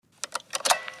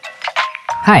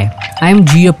Hi, I'm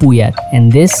Gio Puyat,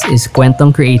 and this is Kwentong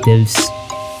Creatives,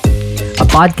 a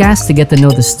podcast to get to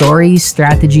know the stories,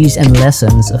 strategies, and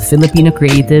lessons of Filipino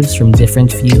creatives from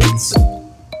different fields.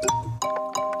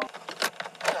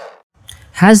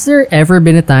 Has there ever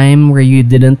been a time where you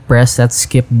didn't press that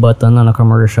skip button on a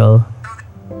commercial?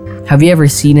 Have you ever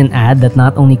seen an ad that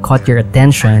not only caught your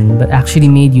attention, but actually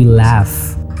made you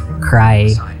laugh,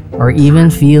 cry, or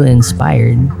even feel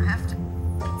inspired?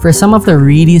 For some of the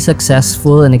really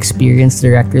successful and experienced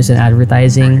directors in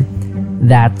advertising,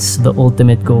 that's the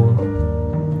ultimate goal.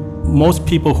 Most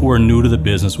people who are new to the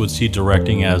business would see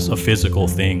directing as a physical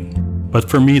thing. But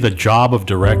for me, the job of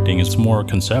directing is more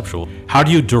conceptual. How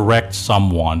do you direct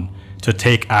someone to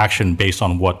take action based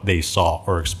on what they saw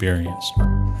or experienced?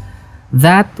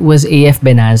 That was A.F.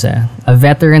 Benaza, a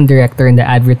veteran director in the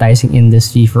advertising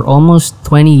industry for almost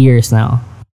 20 years now.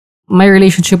 My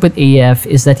relationship with AF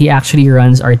is that he actually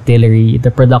runs Artillery, the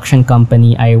production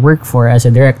company I work for as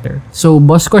a director. So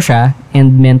boss ko siya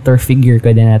and mentor figure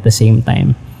ko din at the same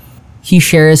time. He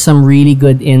shares some really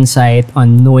good insight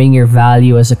on knowing your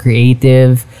value as a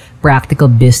creative, practical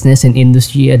business and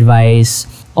industry advice,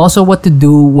 also what to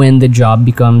do when the job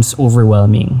becomes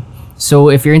overwhelming. So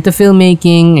if you're into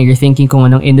filmmaking and you're thinking kung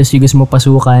anong industry gusto mo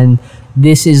pasukan,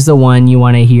 this is the one you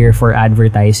want to hear for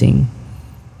advertising.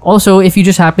 Also, if you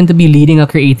just happen to be leading a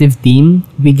creative team,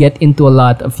 we get into a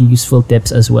lot of useful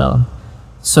tips as well.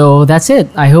 So that's it.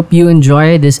 I hope you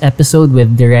enjoy this episode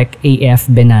with Direct AF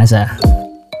Benaza.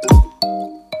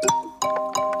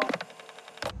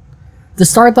 To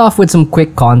start off with some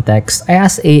quick context, I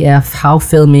asked AF how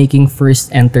filmmaking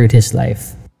first entered his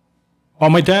life.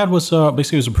 Well, my dad was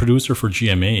basically was a producer for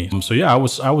GMA. So yeah,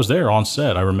 I was there on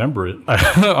set. I remember it.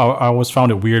 I always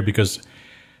found it weird because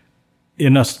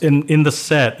in the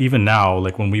set, even now,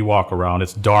 like when we walk around,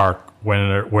 it's dark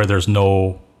where there's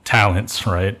no talents,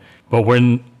 right? But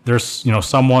when there's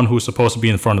someone who's supposed to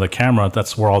be in front of the camera,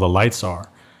 that's where all the lights are.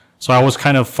 So I always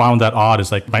kind of found that odd.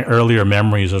 It's like my earlier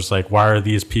memories are like, why are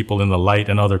these people in the light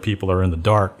and other people are in the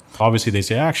dark? Obviously they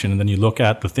say action, and then you look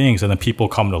at the things, and then people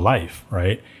come to life,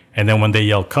 right? And then when they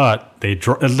yell cut,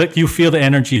 you feel the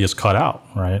energy just cut out,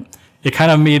 right? It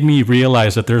kind of made me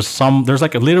realize that there's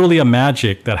like literally a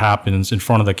magic that happens in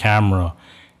front of the camera.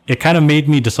 It kind of made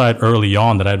me decide early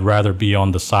on that I'd rather be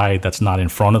on the side that's not in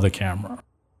front of the camera.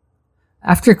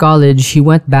 After college, he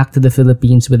went back to the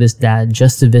Philippines with his dad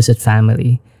just to visit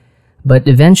family. But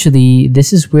eventually,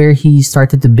 this is where he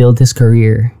started to build his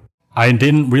career. I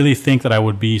didn't really think that I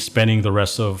would be spending the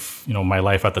rest of my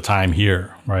life at the time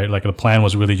here, right? Like the plan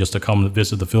was really just to come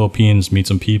visit the Philippines, meet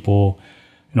some people,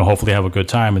 hopefully have a good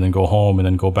time, and then go home and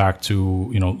then go back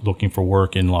to, looking for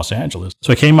work in Los Angeles.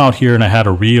 So I came out here and I had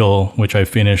a reel, which I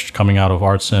finished coming out of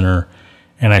Art Center,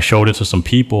 and I showed it to some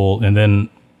people. And then,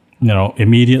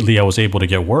 immediately I was able to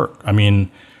get work. I mean,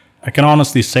 I can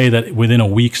honestly say that within a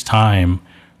week's time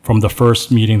from the first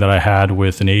meeting that I had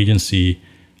with an agency,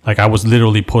 like I was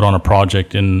literally put on a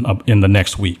project in the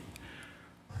next week.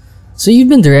 So you've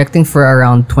been directing for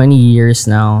around 20 years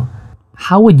now.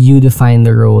 How would you define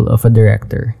the role of a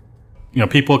director?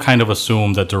 People kind of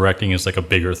assume that directing is like a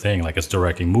bigger thing, like it's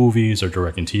directing movies or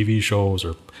directing TV shows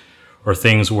or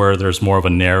things where there's more of a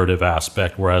narrative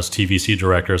aspect, whereas TVC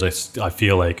directors, I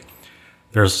feel like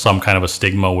there's some kind of a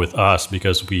stigma with us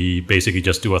because we basically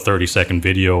just do a 30-second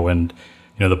video and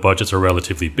the budgets are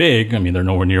relatively big. I mean, they're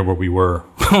nowhere near where we were,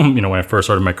 when I first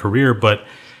started my career, but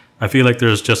I feel like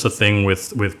there's just a thing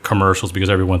with commercials because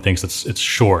everyone thinks it's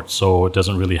short, so it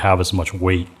doesn't really have as much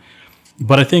weight.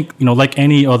 But I think, like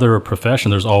any other profession,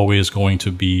 there's always going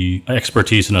to be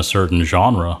expertise in a certain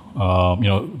genre.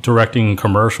 Directing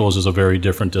commercials is a very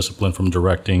different discipline from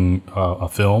directing a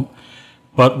film.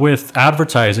 But with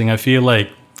advertising, I feel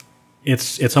like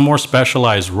it's a more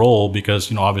specialized role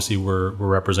because, obviously we're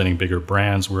representing bigger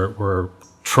brands. We're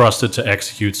trusted to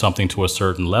execute something to a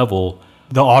certain level.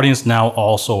 The audience now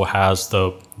also has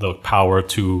the power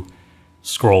to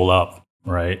scroll up,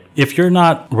 right? If you're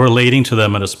not relating to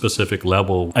them at a specific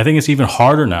level, I think it's even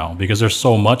harder now because there's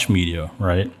so much media,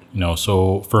 right?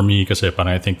 So for me,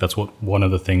 I think that's one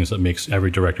of the things that makes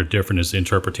every director different is the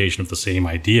interpretation of the same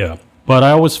idea. But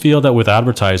I always feel that with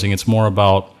advertising, it's more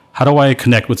about how do I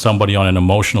connect with somebody on an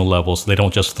emotional level so they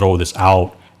don't just throw this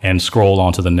out and scroll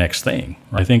on to the next thing.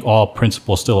 I think all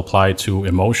principles still apply to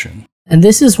emotion. And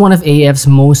this is one of AF's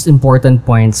most important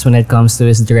points when it comes to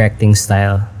his directing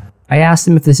style. I asked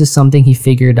him if this is something he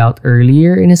figured out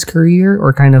earlier in his career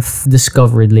or kind of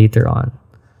discovered later on.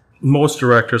 most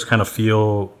directors kind of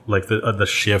feel like the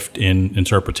shift in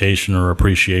interpretation or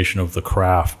appreciation of the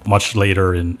craft much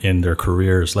later in their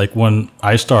careers. Like when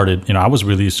I started, I was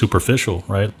really superficial,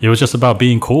 right? It was just about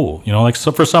being cool, like,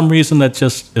 so for some reason that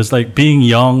just is like being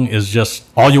young is just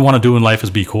all you want to do in life is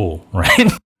be cool,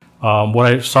 right? What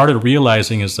I started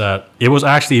realizing is that it was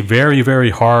actually very,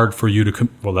 very hard for you to,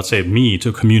 let's say me,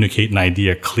 to communicate an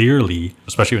idea clearly,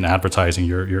 especially in advertising.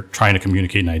 You're trying to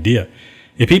communicate an idea.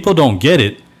 If people don't get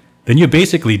it, then you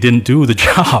basically didn't do the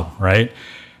job, right?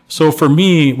 So for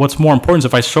me, what's more important is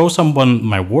if I show someone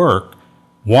my work,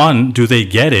 one, do they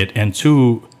get it? And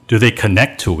two, do they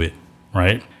connect to it,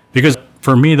 right? Because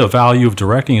for me, the value of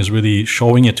directing is really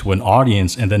showing it to an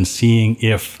audience and then seeing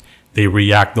if they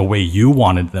react the way you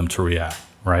wanted them to react,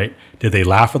 right? Did they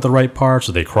laugh at the right parts?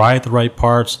 Did they cry at the right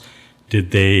parts? Did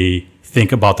they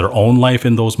think about their own life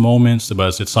in those moments?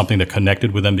 Was it something that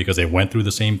connected with them because they went through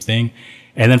the same thing?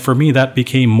 And then for me, that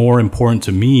became more important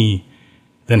to me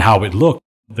than how it looked.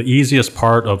 The easiest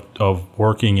part of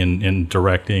working in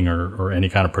directing or any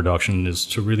kind of production is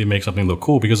to really make something look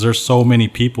cool because there's so many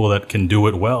people that can do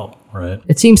it well, right?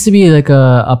 It seems to be like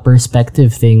a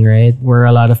perspective thing, right? Where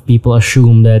a lot of people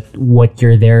assume that what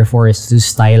you're there for is to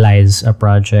stylize a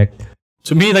project.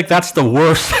 To me, like, that's the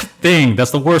worst thing.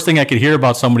 That's the worst thing I could hear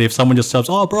about somebody if someone just says,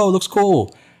 oh, bro, it looks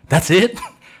cool. That's it?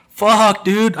 Fuck,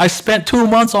 dude, I spent 2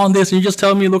 months on this and you just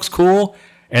tell me it looks cool?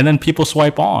 And then people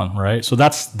swipe on, right? So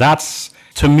that's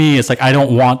to me, it's like I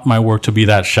don't want my work to be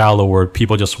that shallow where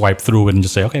people just swipe through it and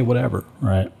just say, okay, whatever,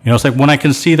 right? It's like when I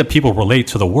can see that people relate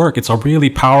to the work, it's a really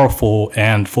powerful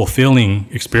and fulfilling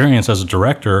experience as a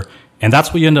director. And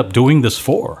that's what you end up doing this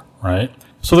for, right?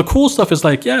 So the cool stuff is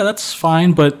like, yeah, that's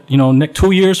fine. But,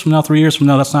 2 years from now, 3 years from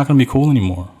now, that's not going to be cool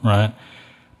anymore, right?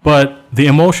 But the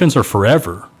emotions are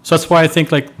forever. So that's why I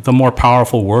think like the more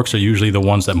powerful works are usually the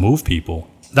ones that move people.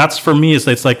 That's for me,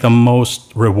 it's like the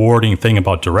most rewarding thing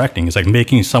about directing. It's like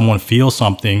making someone feel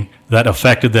something that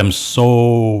affected them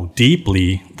so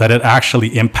deeply that it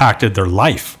actually impacted their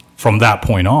life from that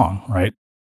point on, right?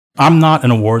 I'm not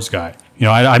an awards guy.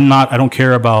 I don't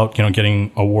care about,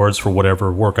 getting awards for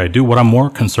whatever work I do. What I'm more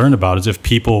concerned about is if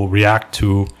people react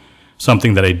to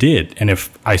something that I did. And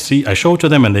if I show it to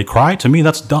them and they cry, to me,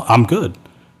 that's done. I'm good.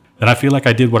 Then I feel like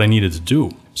I did what I needed to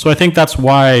do. So I think that's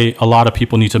why a lot of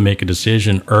people need to make a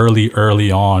decision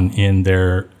early on in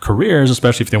their careers,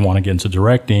 especially if they want to get into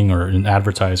directing or in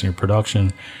advertising or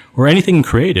production or anything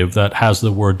creative that has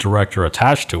the word director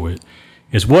attached to it,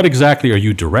 is what exactly are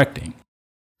you directing?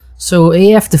 So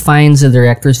AF defines a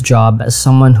director's job as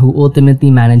someone who ultimately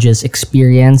manages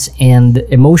experience and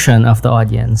emotion of the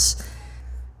audience.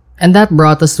 And that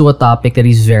brought us to a topic that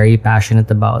he's very passionate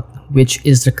about, which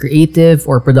is the creative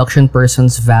or production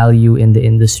person's value in the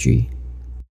industry.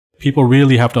 People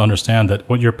really have to understand that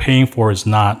what you're paying for is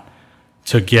not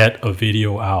to get a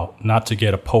video out, not to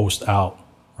get a post out,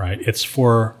 right? It's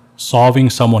for solving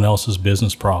someone else's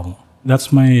business problem.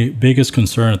 That's my biggest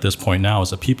concern at this point now, is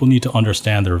that people need to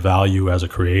understand their value as a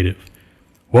creative.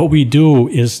 What we do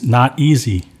is not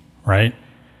easy, right?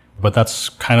 But that's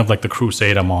kind of like the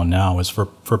crusade I'm on now, is for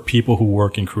people who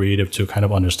work in creative to kind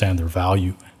of understand their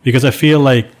value. Because I feel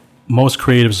like most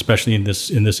creatives, especially in this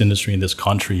industry, in this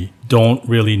country, don't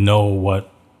really know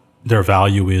what their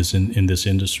value is in this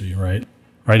industry, right?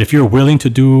 Right? If you're willing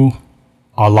to do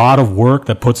a lot of work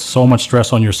that puts so much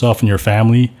stress on yourself and your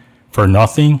family for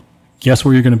nothing, guess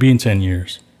where you're going to be in 10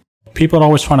 years? People are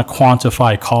always trying to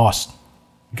quantify cost.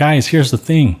 Guys, here's the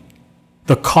thing.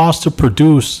 The cost to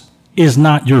produce is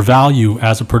not your value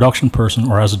as a production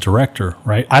person or as a director,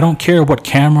 right? I don't care what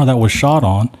camera that was shot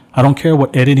on. I don't care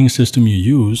what editing system you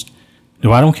used.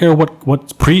 I don't care what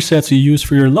presets you use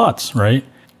for your LUTs, right?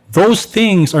 Those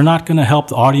things are not going to help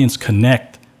the audience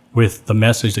connect with the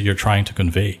message that you're trying to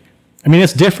convey. I mean,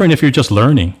 it's different if you're just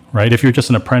learning, right? If you're just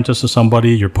an apprentice to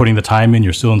somebody, you're putting the time in,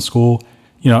 you're still in school,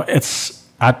 you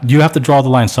have to draw the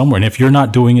line somewhere. And if you're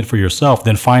not doing it for yourself,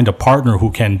 then find a partner who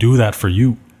can do that for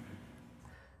you.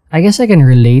 I guess I can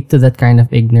relate to that kind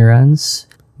of ignorance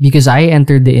because I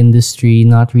entered the industry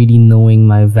not really knowing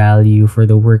my value for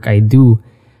the work I do.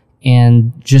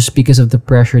 And just because of the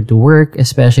pressure to work,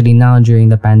 especially now during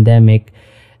the pandemic,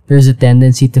 there's a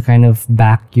tendency to kind of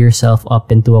back yourself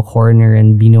up into a corner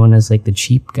and be known as like the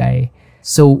cheap guy.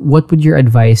 So what would your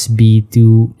advice be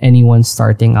to anyone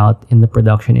starting out in the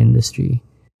production industry?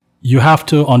 You have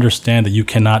to understand that you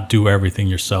cannot do everything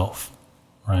yourself,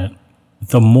 right?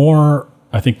 The more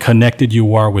I think connected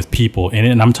you are with people,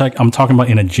 and I'm talking about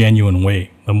in a genuine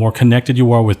way. The more connected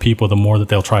you are with people, the more that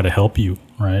they'll try to help you,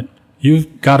 right?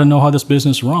 You've got to know how this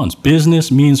business runs.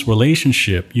 Business means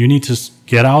relationship. You need to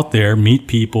get out there, meet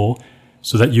people,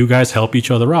 so that you guys help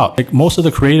each other out. Like most of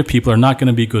the creative people are not going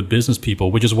to be good business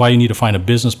people, which is why you need to find a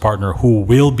business partner who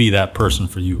will be that person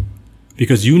for you.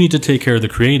 Because you need to take care of the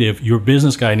creative. Your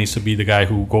business guy needs to be the guy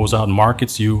who goes out and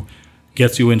markets you,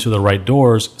 gets you into the right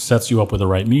doors, sets you up with the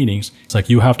right meetings. It's like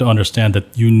you have to understand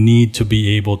that you need to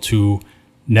be able to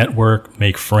network,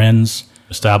 make friends,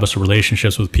 establish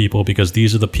relationships with people, because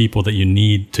these are the people that you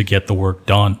need to get the work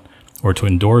done or to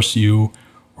endorse you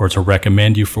or to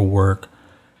recommend you for work.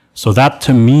 So that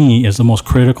to me is the most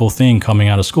critical thing coming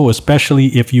out of school, especially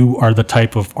if you are the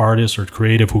type of artist or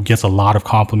creative who gets a lot of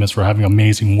compliments for having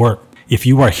amazing work. If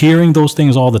you are hearing those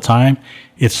things all the time,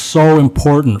 it's so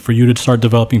important for you to start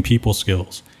developing people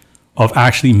skills of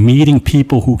actually meeting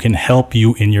people who can help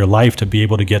you in your life to be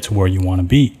able to get to where you want to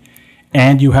be.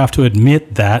 And you have to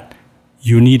admit that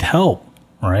you need help,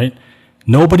 right?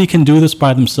 Nobody can do this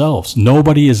by themselves.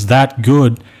 Nobody is that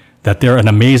good that they're an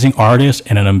amazing artist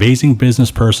and an amazing business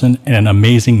person and an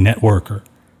amazing networker.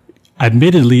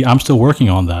 Admittedly, I'm still working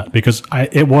on that because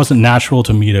it wasn't natural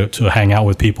to me to hang out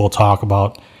with people, talk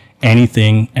about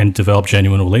anything and develop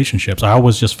genuine relationships. I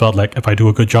always just felt like if I do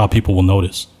a good job, people will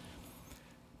notice.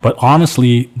 But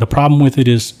honestly, the problem with it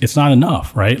is it's not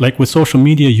enough, right? Like with social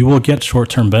media, you will get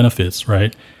short-term benefits,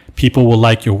 right? People will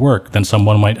like your work. Then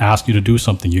someone might ask you to do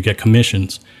something. You get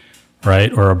commissions,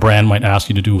 right? Or a brand might ask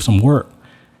you to do some work.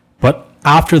 But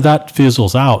after that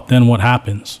fizzles out, then what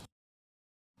happens?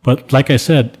 But like I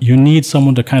said, you need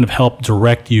someone to kind of help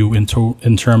direct you in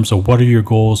terms of what are your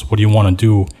goals, what do you want to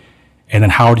do, and then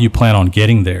how do you plan on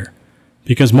getting there?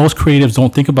 Because most creatives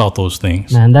don't think about those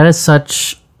things. Man, that is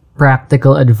such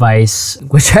practical advice,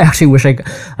 which I actually wish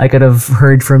I could have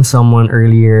heard from someone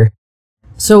earlier.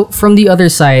 So from the other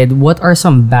side, what are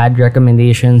some bad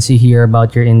recommendations you hear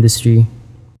about your industry?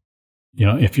 You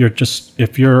know, if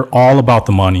you're all about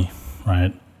the money,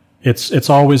 right? It's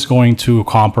always going to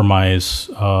compromise,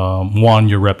 one,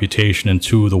 your reputation, and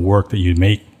two, the work that you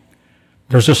make.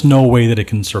 There's just no way that it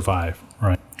can survive,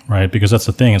 right? Because that's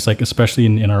the thing. It's like, especially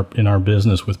in our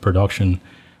business with production,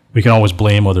 we can always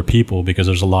blame other people because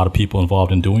there's a lot of people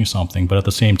involved in doing something. But at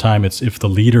the same time, it's if the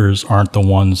leaders aren't the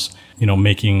ones,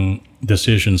 making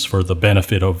decisions for the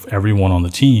benefit of everyone on the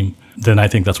team, then I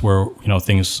think that's where,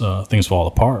 things fall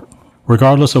apart.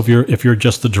 Regardless of if you're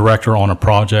just the director on a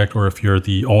project or if you're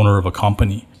the owner of a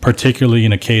company, particularly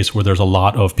in a case where there's a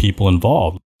lot of people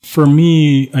involved. For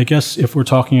me, I guess if we're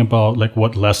talking about like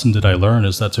what lesson did I learn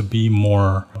is that to be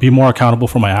more accountable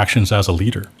for my actions as a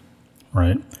leader,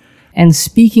 right? And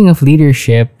speaking of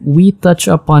leadership, we touch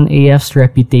upon AF's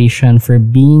reputation for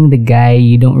being the guy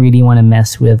you don't really want to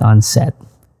mess with on set.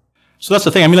 So that's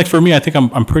the thing. I mean, like for me, I think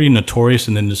I'm pretty notorious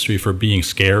in the industry for being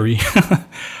scary.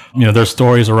 There's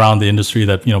stories around the industry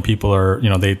that, people are,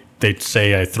 they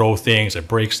say I throw things, I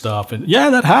break stuff. And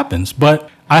yeah, that happens. But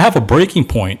I have a breaking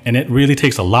point and it really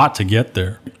takes a lot to get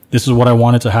there. This is what I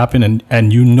wanted to happen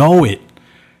and you know it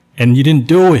and you didn't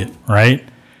do it, right?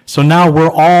 So now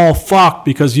we're all fucked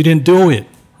because you didn't do it,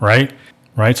 right?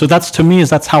 Right? So that's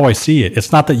how I see it.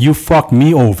 It's not that you fucked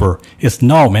me over. It's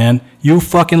no, man, you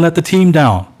fucking let the team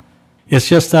down. It's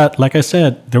just that, like I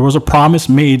said, there was a promise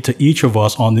made to each of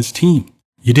us on this team.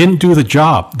 You didn't do the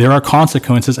job. There are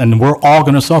consequences and we're all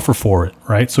going to suffer for it,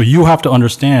 right? So you have to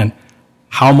understand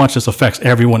how much this affects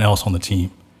everyone else on the team,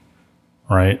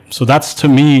 right? So that's, to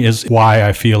me, is why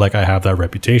I feel like I have that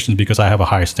reputation, because I have a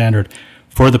high standard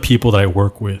for the people that I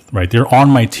work with, right? They're on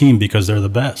my team because they're the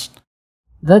best.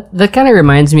 That kind of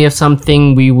reminds me of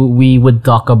something we would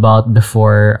talk about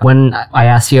before when I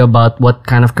asked you about what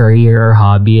kind of career or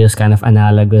hobby is kind of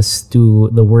analogous to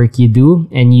the work you do,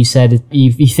 and you said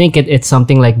you think it's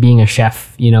something like being a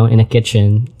chef, in a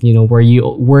kitchen, where you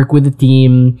work with the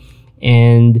team,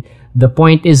 and the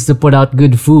point is to put out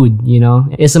good food.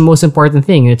 It's the most important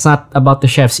thing. It's not about the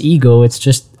chef's ego; it's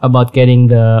just about getting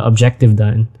the objective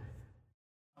done.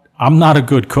 I'm not a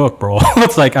good cook, bro.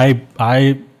 It's like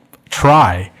I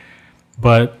try,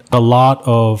 but a lot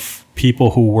of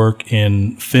people who work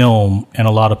in film and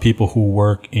a lot of people who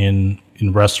work in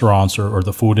restaurants or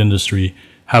the food industry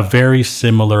have very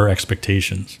similar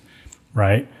expectations,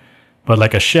 right? But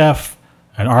like a chef,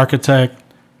 an architect,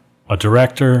 a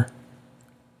director,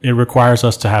 it requires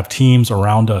us to have teams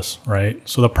around us, right?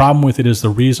 So the problem with it is the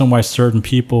reason why certain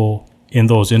people in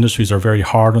those industries are very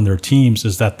hard on their teams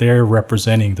is that they're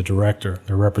representing the director,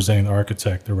 they're representing the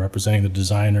architect, they're representing the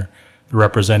designer, they're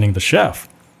representing the chef.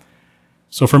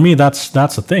 So for me, that's the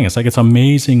thing. It's like it's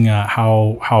amazing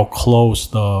how close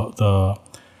the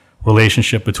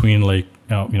relationship between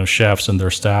chefs and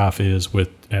their staff is with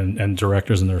and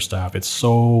directors and their staff. It's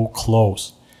so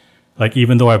close. Like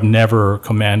even though I've never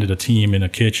commanded a team in a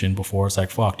kitchen before, it's like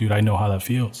fuck, dude, I know how that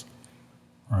feels.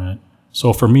 right?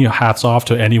 So for me, hats off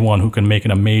to anyone who can make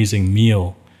an amazing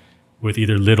meal with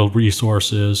either little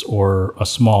resources or a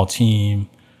small team.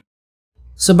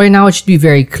 So by now, it should be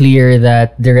very clear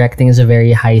that directing is a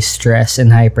very high stress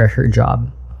and high pressure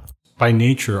job. By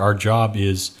nature, our job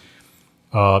is,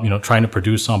 trying to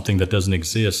produce something that doesn't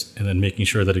exist and then making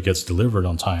sure that it gets delivered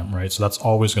on time, right? So that's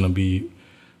always going to be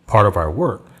part of our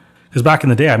work. Because back in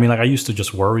the day, I used to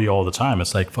just worry all the time.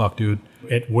 It's like, fuck, dude,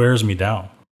 it wears me down.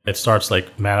 It starts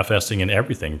like manifesting in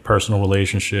everything, personal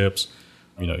relationships,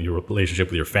 your relationship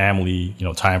with your family,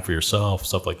 time for yourself,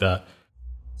 stuff like that.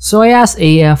 So I asked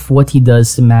AF what he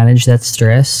does to manage that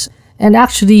stress, and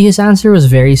actually his answer was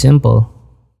very simple.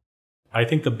 I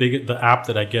think the app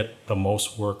that I get the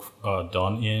most work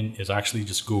done in is actually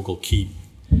just Google Keep,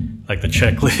 like the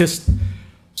checklist.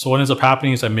 So what ends up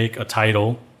happening is I make a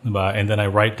title and then I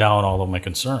write down all of my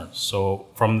concerns. So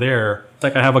from there, it's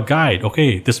like I have a guide.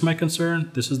 Okay, this is my concern.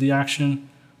 This is the action.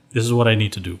 This is what I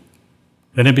need to do.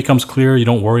 Then it becomes clear. You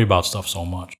don't worry about stuff so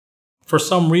much. For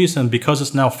some reason, because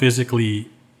it's now physically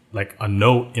like a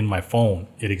note in my phone,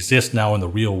 it exists now in the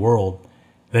real world,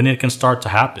 then it can start to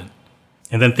happen.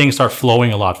 And then things start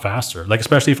flowing a lot faster. Like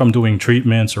especially if I'm doing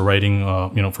treatments or writing,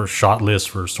 for shot lists,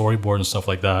 for storyboards and stuff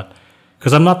like that.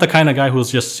 Because I'm not the kind of guy who'll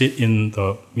just sit in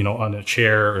on a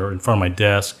chair or in front of my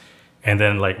desk and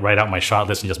then like write out my shot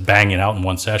list and just bang it out in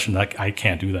one session. Like I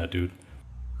can't do that, dude.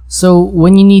 So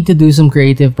when you need to do some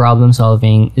creative problem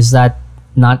solving, is that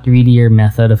not really your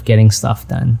method of getting stuff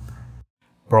done?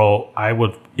 Bro,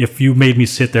 if you made me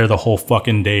sit there the whole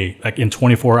fucking day, like in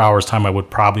 24 hours time, I would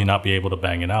probably not be able to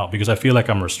bang it out because I feel like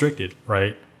I'm restricted,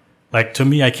 right? Like to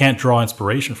me, I can't draw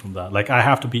inspiration from that. Like I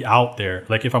have to be out there.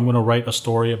 Like if I'm going to write a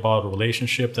story about a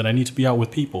relationship, then I need to be out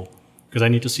with people because I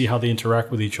need to see how they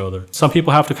interact with each other. Some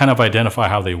people have to kind of identify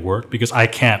how they work because I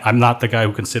can't. I'm not the guy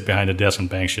who can sit behind a desk and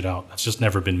bang shit out. That's just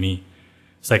never been me.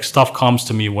 It's like stuff comes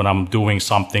to me when I'm doing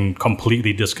something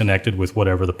completely disconnected with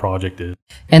whatever the project is.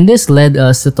 And this led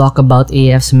us to talk about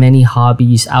AF's many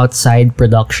hobbies outside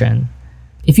production.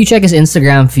 If you check his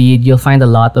Instagram feed, you'll find a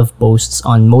lot of posts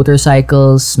on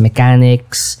motorcycles,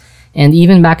 mechanics, and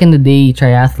even back in the day,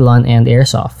 triathlon and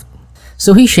airsoft.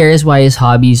 So he shares why his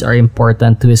hobbies are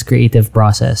important to his creative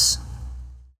process.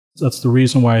 That's the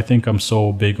reason why I think I'm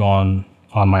so big on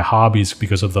my hobbies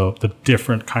because of the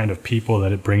different kind of people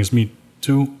that it brings me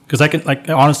to. Because I can,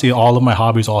 honestly, all of my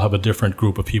hobbies all have a different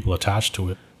group of people attached to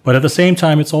it. But at the same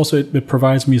time, it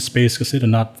provides me a space to sit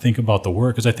and not think about the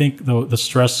work. Because I think the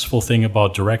stressful thing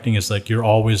about directing is like you're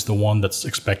always the one that's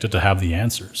expected to have the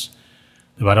answers.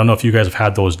 I don't know if you guys have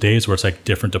had those days where it's like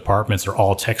different departments are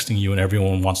all texting you and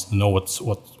everyone wants to know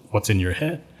what's in your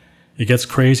head. It gets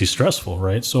crazy stressful,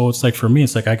 right? So it's like for me,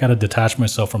 it's like I got to detach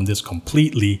myself from this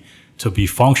completely to be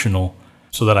functional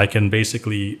so that I can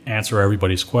basically answer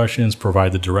everybody's questions,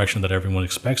 provide the direction that everyone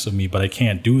expects of me. But I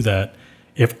can't do that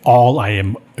if all I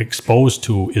am exposed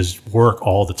to is work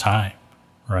all the time,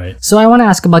 right? So I want to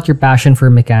ask about your passion for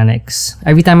mechanics.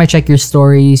 Every time I check your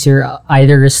stories, you're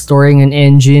either restoring an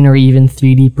engine or even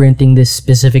 3D printing this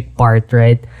specific part,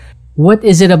 right? What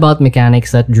is it about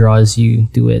mechanics that draws you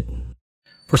to it?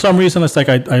 For some reason, it's like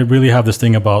I really have this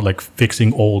thing about like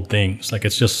fixing old things. Like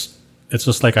it's just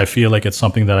like I feel like it's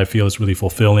something that I feel is really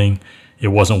fulfilling. It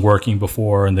wasn't working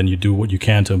before, and then you do what you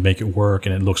can to make it work,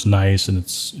 and it looks nice, and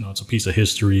it's it's a piece of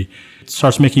history. It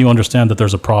starts making you understand that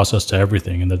there's a process to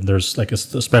everything, and that there's like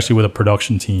especially with a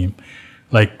production team,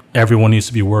 like everyone needs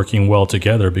to be working well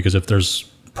together because if there's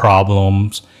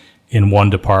problems in one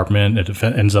department, it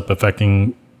ends up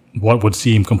affecting what would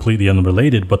seem completely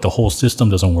unrelated, but the whole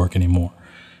system doesn't work anymore.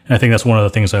 And I think that's one of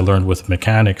the things I learned with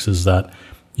mechanics is that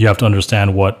you have to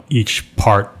understand what each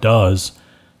part does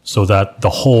so that the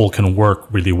whole can work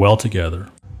really well together.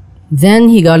 Then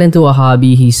he got into a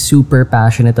hobby he's super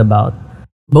passionate about,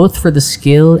 both for the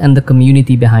skill and the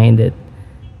community behind it: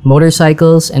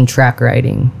 motorcycles and track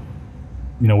riding.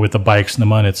 With the bikes,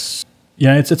 Naman,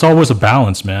 it's always a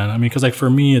balance, man. I mean, because like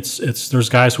for me, it's there's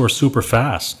guys who are super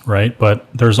fast, right? But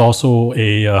there's also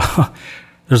a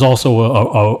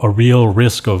real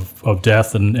risk of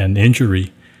death and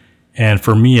injury. And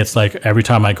for me, it's like every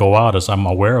time I go out, I'm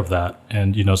aware of that.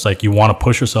 And, it's like you want to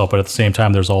push yourself, but at the same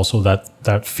time, there's also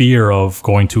that fear of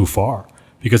going too far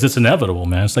because it's inevitable,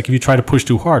 man. It's like if you try to push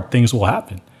too hard, things will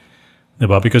happen.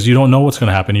 Because you don't know what's going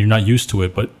to happen. You're not used to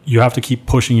it, but you have to keep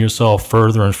pushing yourself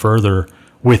further and further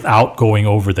without going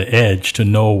over the edge to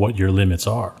know what your limits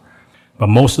are. But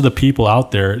most of the people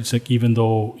out there, it's like even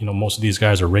though, most of these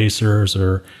guys are racers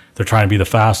or they're trying to be the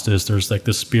fastest, there's like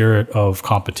this spirit of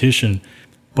competition.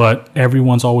 But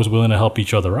everyone's always willing to help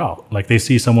each other out. Like they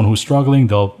see someone who's struggling,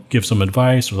 they'll give some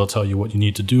advice or they'll tell you what you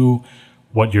need to do.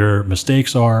 what your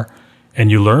mistakes are,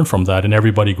 and you learn from that, and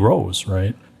everybody grows,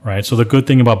 right? Right. So the good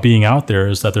thing about being out there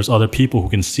is that there's other people who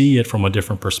can see it from a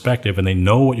different perspective, and they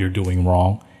know what you're doing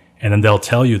wrong, and then they'll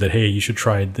tell you that, hey, you should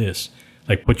try this,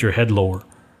 like put your head lower,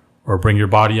 or bring your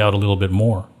body out a little bit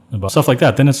more, about stuff like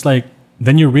that. Then it's like,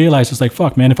 then you realize it's like,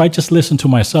 fuck, man, if I just listened to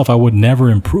myself, I would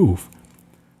never improve.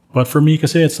 But for me,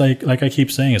 because it's like I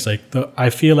keep saying, it's like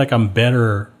I feel like I'm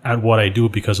better at what I do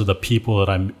because of the people that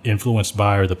I'm influenced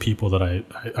by, or the people that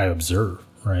I observe,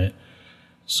 right?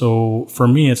 So for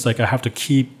me, it's like I have to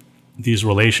keep these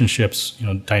relationships,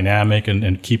 dynamic,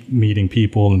 and keep meeting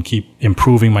people and keep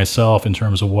improving myself in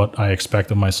terms of what I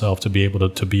expect of myself to be able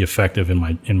to be effective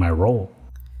in my role.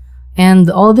 And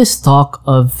all this talk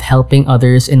of helping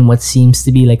others in what seems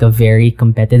to be like a very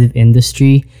competitive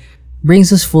industry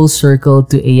brings us full circle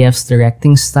to AF's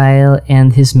directing style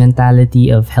and his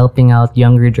mentality of helping out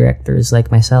younger directors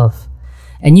like myself.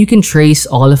 And you can trace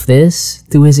all of this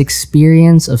to his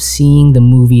experience of seeing the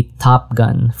movie Top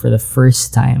Gun for the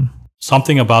first time.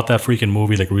 Something about that freaking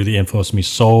movie like really influenced me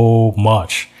so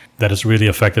much that it's really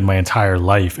affected my entire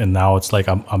life. And now it's like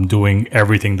I'm doing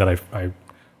everything that I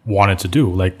wanted to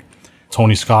do. Like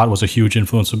Tony Scott was a huge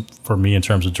influence for me in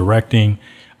terms of directing.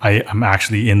 I'm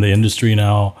actually in the industry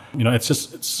now.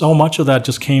 It's so much of that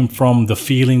just came from the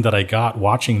feeling that I got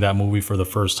watching that movie for the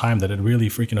first time, that it really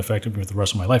freaking affected me with the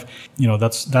rest of my life.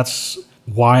 That's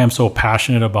why I'm so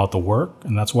passionate about the work,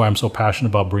 and that's why I'm so passionate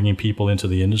about bringing people into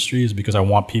the industry, is because I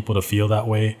want people to feel that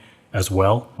way as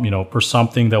well. For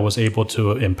something that was able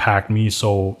to impact me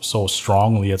so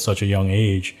strongly at such a young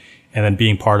age, and then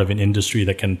being part of an industry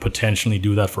that can potentially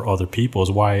do that for other people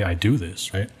is why I do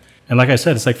this, right? And like I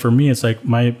said, it's like for me, it's like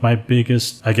my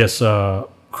biggest, I guess,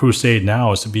 crusade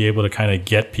now is to be able to kind of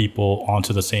get people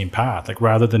onto the same path. Like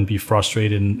rather than be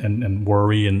frustrated and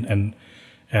worry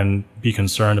and be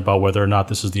concerned about whether or not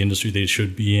this is the industry they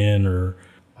should be in, or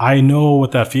I know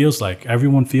what that feels like.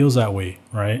 Everyone feels that way,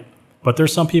 right? But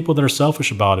there's some people that are selfish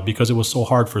about it because it was so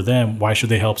hard for them. Why should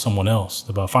they help someone else?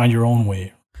 About find your own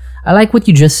way. I like what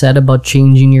you just said about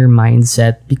changing your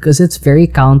mindset, because it's very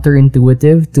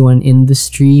counterintuitive to an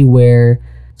industry where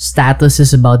status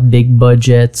is about big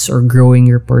budgets or growing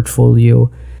your portfolio.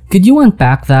 Could you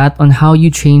unpack that on how you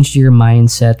changed your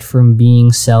mindset from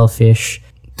being selfish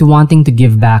to wanting to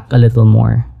give back a little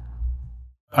more?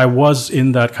 I was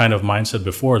in that kind of mindset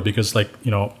before because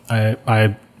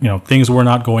I things were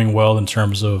not going well in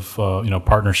terms of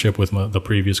partnership with the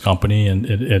previous company, and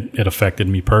it affected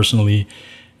me personally.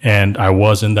 And I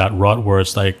was in that rut where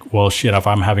it's like, well, shit, if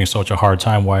I'm having such a hard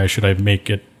time, why should I make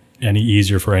it any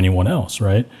easier for anyone else,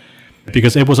 right?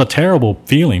 Because it was a terrible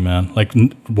feeling, man, like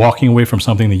walking away from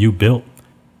something that you built.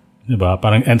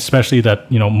 And especially that,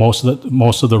 most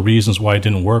of the reasons why it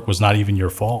didn't work was not even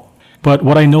your fault. But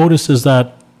what I noticed is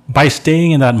that by staying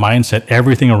in that mindset,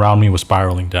 everything around me was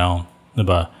spiraling down.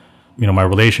 My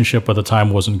relationship at the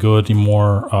time wasn't good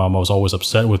anymore. I was always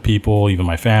upset with people, even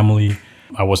my family.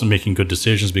 I wasn't making good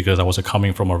decisions because I wasn't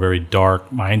coming from a very dark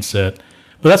mindset.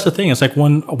 But that's the thing. It's like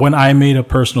when I made a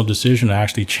personal decision to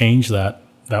actually change that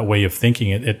way of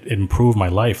thinking, it improved my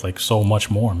life like so much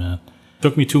more, man. It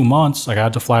took me 2 months. Like I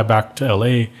had to fly back to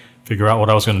LA, figure out what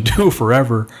I was going to do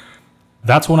forever.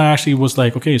 That's when I actually was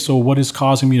like, okay, so what is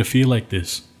causing me to feel like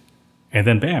this? And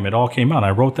then bam, it all came out.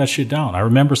 I wrote that shit down. I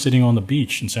remember sitting on the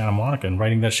beach in Santa Monica and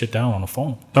writing that shit down on a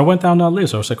phone. So I went down that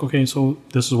list. I was like, okay, so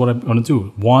this is what I'm going to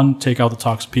do. 1, take out the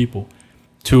toxic people.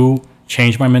 2,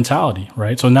 change my mentality,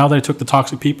 right? So now that I took the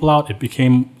toxic people out, it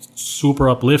became super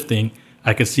uplifting.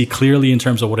 I could see clearly in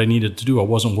terms of what I needed to do. I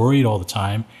wasn't worried all the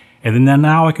time. And then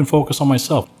now I can focus on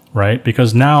myself, right?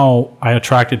 Because now I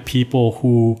attracted people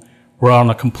who were on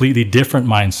a completely different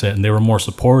mindset and they were more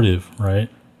supportive, right?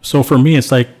 So for me,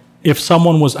 it's like, if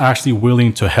someone was actually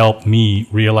willing to help me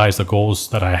realize the goals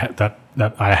that I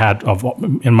had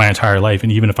in my entire life,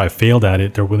 and even if I failed at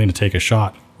it, they're willing to take a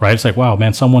shot, right? It's like, wow,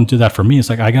 man, someone did that for me. It's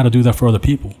like, I got to do that for other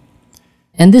people.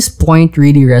 And this point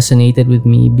really resonated with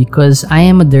me because I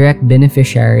am a direct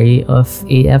beneficiary of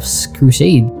AF's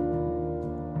crusade.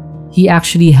 He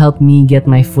actually helped me get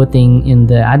my footing in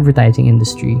the advertising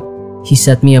industry. He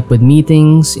set me up with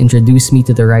meetings, introduced me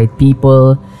to the right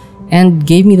people, and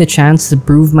gave me the chance to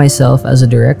prove myself as a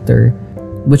director,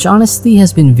 which honestly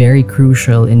has been very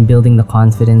crucial in building the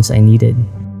confidence I needed.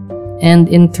 And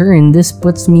in turn, this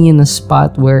puts me in a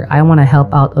spot where I want to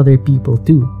help out other people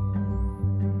too.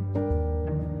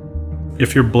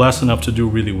 If you're blessed enough to do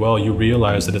really well, you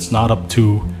realize that it's not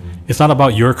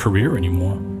about your career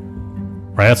anymore.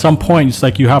 Right? At some point, it's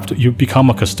like you become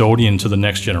a custodian to the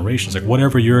next generation. It's like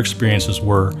whatever your experiences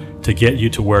were to get you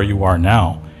to where you are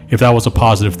now, if that was a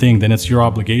positive thing, then it's your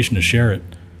obligation to share it,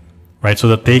 right? So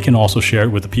that they can also share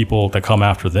it with the people that come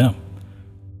after them.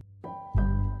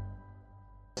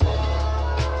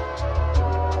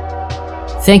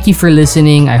 Thank you for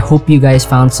listening. I hope you guys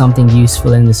found something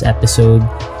useful in this episode.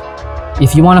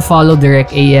 If you want to follow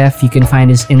Direct AF, you can find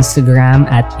his Instagram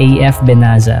at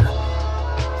AFBenaza.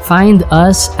 Find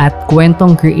us at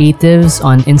Kwentong Creatives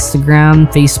on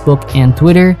Instagram, Facebook, and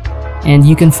Twitter. And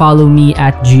you can follow me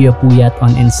at Giapuyat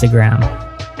on Instagram.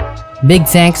 Big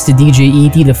thanks to DJ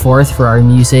ET4 for our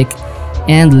music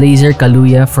and Laser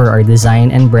Kaluya for our design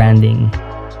and branding.